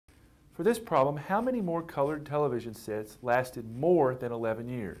For this problem, how many more colored television sets lasted more than 11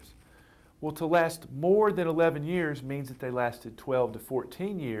 years? Well, to last more than 11 years means that they lasted 12 to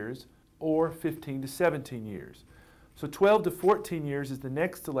 14 years or 15 to 17 years. So 12 to 14 years is the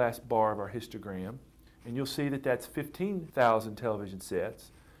next to last bar of our histogram, and you'll see that that's 15,000 television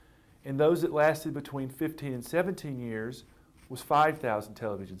sets. And those that lasted between 15 and 17 years was 5,000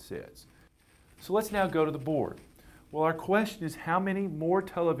 television sets. So let's now go to the board. Well, our question is how many more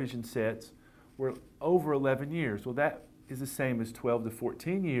television sets were over 11 years? Well, that is the same as 12 to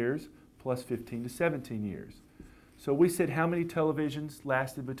 14 years plus 15 to 17 years. So we said how many televisions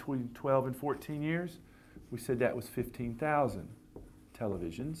lasted between 12 and 14 years? We said that was 15,000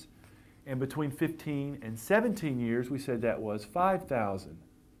 televisions. And between 15 and 17 years, we said that was 5,000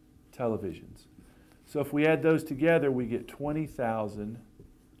 televisions. So if we add those together, we get 20,000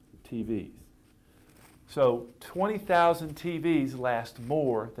 TVs. So 20,000 TVs last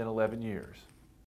more than 11 years.